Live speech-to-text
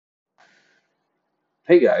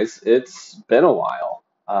Hey guys, it's been a while.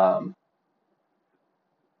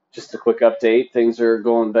 Just a quick update. Things are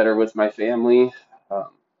going better with my family. Um,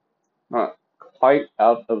 not quite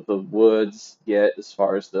out of the woods yet as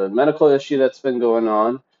far as the medical issue that's been going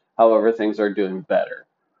on. However, things are doing better.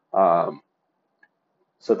 Um,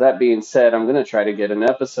 so that being said, I'm going to try to get an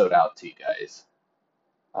episode out to you guys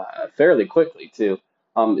fairly quickly too.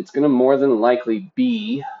 It's going to more than likely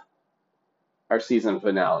be our season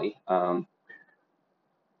finale.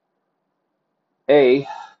 A,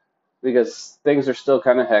 because things are still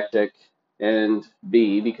kind of hectic, and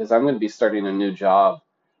B, because I'm going to be starting a new job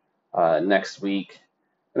next week,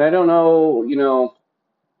 and I don't know,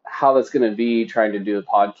 how that's going to be trying to do a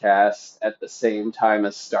podcast at the same time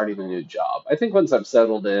as starting a new job. I think once I'm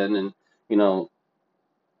settled in and you know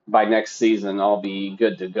by next season I'll be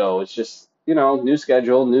good to go. It's just new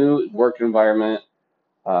schedule, new work environment.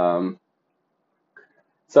 Um,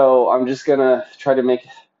 so I'm just gonna try to make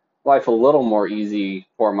life a little more easy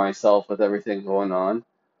for myself with everything going on.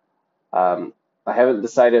 Um, I haven't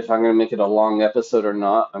decided if I'm going to make it a long episode or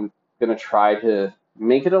not. I'm going to try to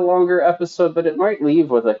make it a longer episode, but it might leave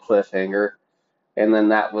with a cliffhanger, and then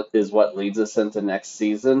that is what leads us into next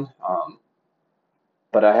season.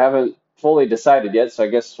 But I haven't fully decided yet, so I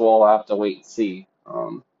guess we'll have to wait and see.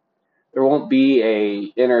 There won't be a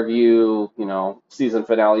interview, season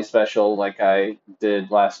finale special like I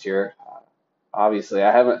did last year. Obviously,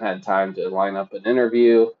 I haven't had time to line up an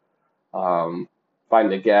interview, um,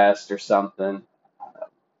 find a guest or something.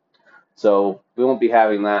 So we won't be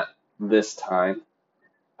having that this time.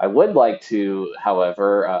 I would like to,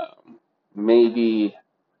 however, maybe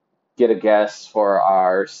get a guest for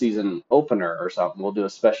our season opener or something. We'll do a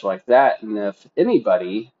special like that. And if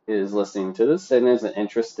anybody is listening to this and isn't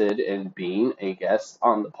interested in being a guest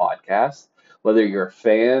on the podcast, whether you're a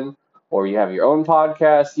fan or you have your own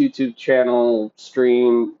podcast, YouTube channel,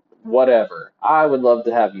 stream, whatever, I would love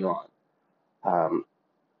to have you on. Um,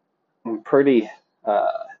 I'm pretty uh,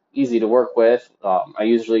 easy to work with. I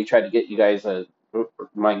usually try to get you guys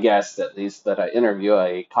my guests at least that I interview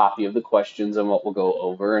a copy of the questions and what we'll go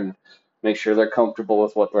over and make sure they're comfortable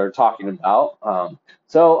with what we're talking about.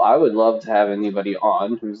 So I would love to have anybody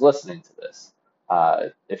on who's listening to this.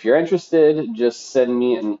 If you're interested, just send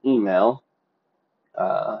me an email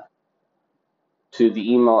uh, to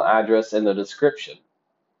the email address in the description.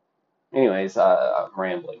 Anyways, I'm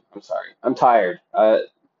rambling. I'm sorry. I'm tired.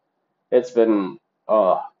 It's been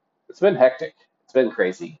uh it's been hectic. It's been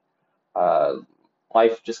crazy. Uh,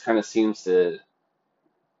 Life just kind of seems to,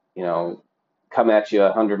 you know, come at you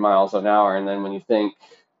 100 miles an hour, and then when you think,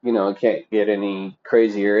 it can't get any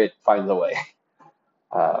crazier, it finds a way.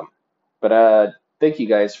 Um, but thank you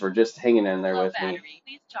guys for just hanging in there with me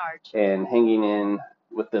and hanging in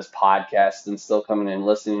with this podcast and still coming in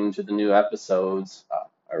listening to the new episodes.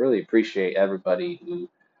 I really appreciate everybody who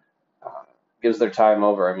uh, gives their time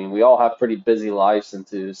over. I mean, we all have pretty busy lives, and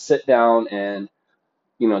to sit down and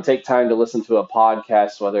take time to listen to a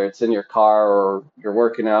podcast, whether it's in your car or you're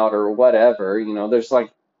working out or whatever. There's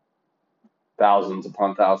like thousands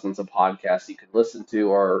upon thousands of podcasts you could listen to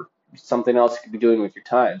or something else you could be doing with your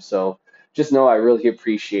time. So just know I really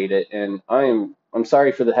appreciate it, and I'm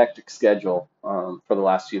sorry for the hectic schedule for the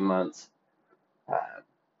last few months. Uh,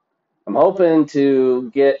 I'm hoping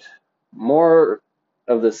to get more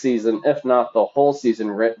of the season, if not the whole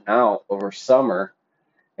season, written out over summer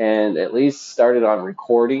and at least started on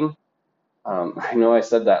recording. I know I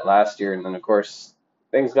said that last year, and then of course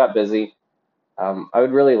things got busy. I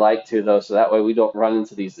would really like to, though, so that way we don't run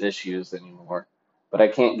into these issues anymore. But I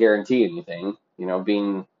can't guarantee anything.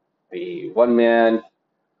 Being a one-man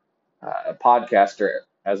podcaster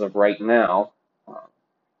as of right now,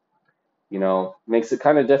 uh, makes it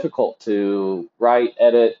kind of difficult to write,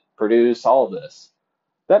 edit, produce all of this.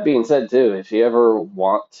 That being said, too, if you ever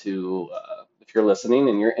want to, if you're listening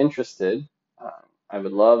and you're interested, I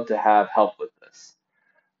would love to have help with this.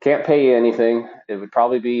 Can't pay you anything. It would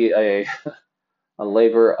probably be a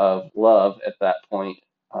labor of love at that point.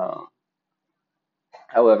 Um,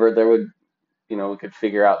 However, there would, we could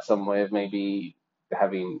figure out some way of maybe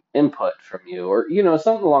having input from you or,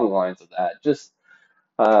 something along the lines of that.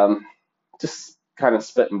 Um, just kind of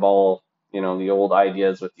spit and ball, the old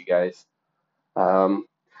ideas with you guys. Um,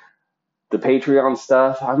 the Patreon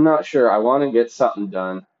stuff, I'm not sure. I want to get something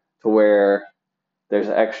done to where there's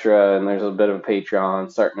extra and there's a bit of a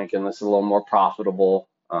Patreon, start making this a little more profitable.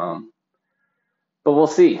 But we'll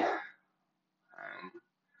see.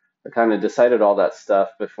 I kind of decided all that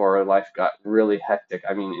stuff before life got really hectic.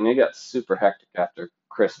 I mean, and it got super hectic after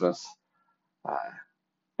Christmas. Uh,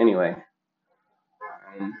 anyway,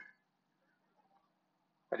 um,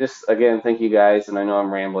 I just, again, thank you guys, and I know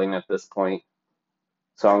I'm rambling at this point,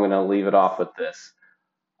 so I'm going to leave it off with this.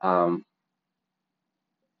 Um,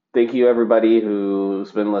 Thank you, everybody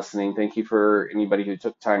who's been listening. Thank you for anybody who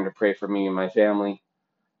took time to pray for me and my family.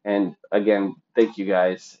 And again, thank you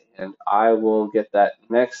guys. And I will get that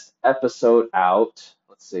next episode out.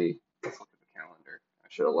 Let's see. Let's look at the calendar. I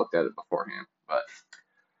should have looked at it beforehand. But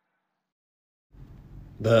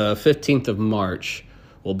the 15th of March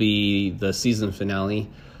will be the season finale.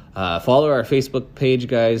 Follow our Facebook page,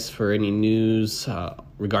 guys, for any news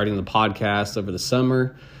regarding the podcast over the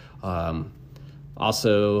summer.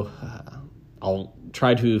 Also, I'll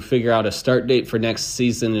try to figure out a start date for next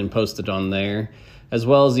season and post it on there, as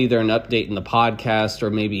well as either an update in the podcast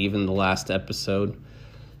or maybe even the last episode.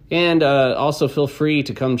 And also feel free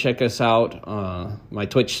to come check us out, my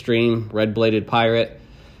Twitch stream, Red Bladed Pirate.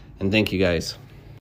 And thank you guys.